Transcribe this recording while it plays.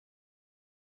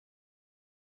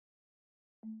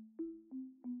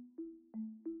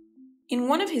In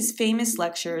one of his famous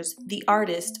lectures, the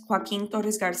artist Joaquín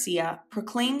Torres-García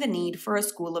proclaimed the need for a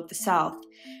school of the South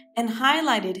and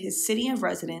highlighted his city of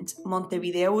residence,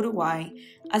 Montevideo, Uruguay,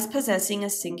 as possessing a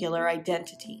singular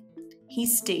identity. He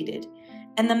stated,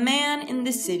 "And the man in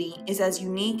the city is as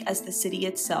unique as the city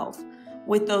itself,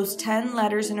 with those 10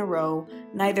 letters in a row,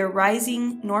 neither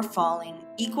rising nor falling,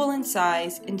 equal in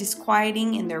size and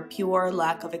disquieting in their pure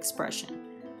lack of expression.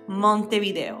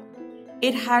 Montevideo.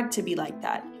 It had to be like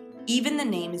that. Even the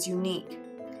name is unique."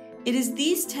 It is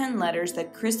these 10 letters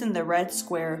that christen the red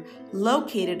square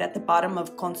located at the bottom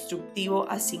of Constructivo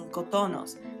a cinco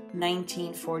tonos,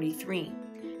 1943,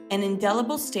 an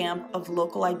indelible stamp of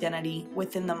local identity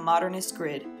within the modernist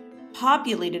grid,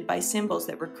 populated by symbols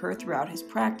that recur throughout his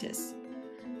practice.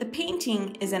 The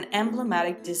painting is an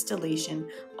emblematic distillation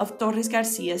of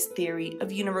Torres-Garcia's theory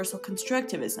of universal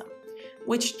constructivism,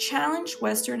 which challenged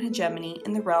Western hegemony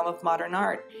in the realm of modern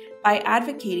art by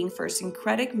advocating for a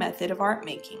syncretic method of art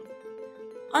making.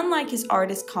 Unlike his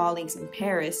artist colleagues in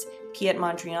Paris, Piet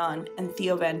Mondrian and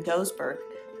Theo van Doesburg,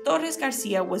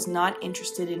 Torres-Garcia was not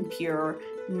interested in pure,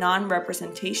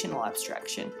 non-representational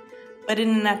abstraction, but in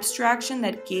an abstraction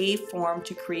that gave form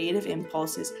to creative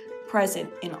impulses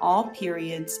present in all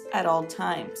periods at all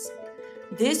times.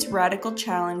 This radical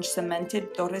challenge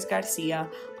cemented Torres-Garcia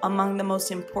among the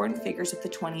most important figures of the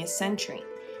 20th century,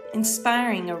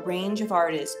 inspiring a range of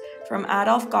artists from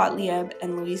Adolf Gottlieb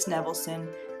and Louise Nevelson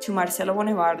to Marcelo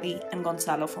Bonevardi and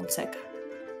Gonzalo Fonseca.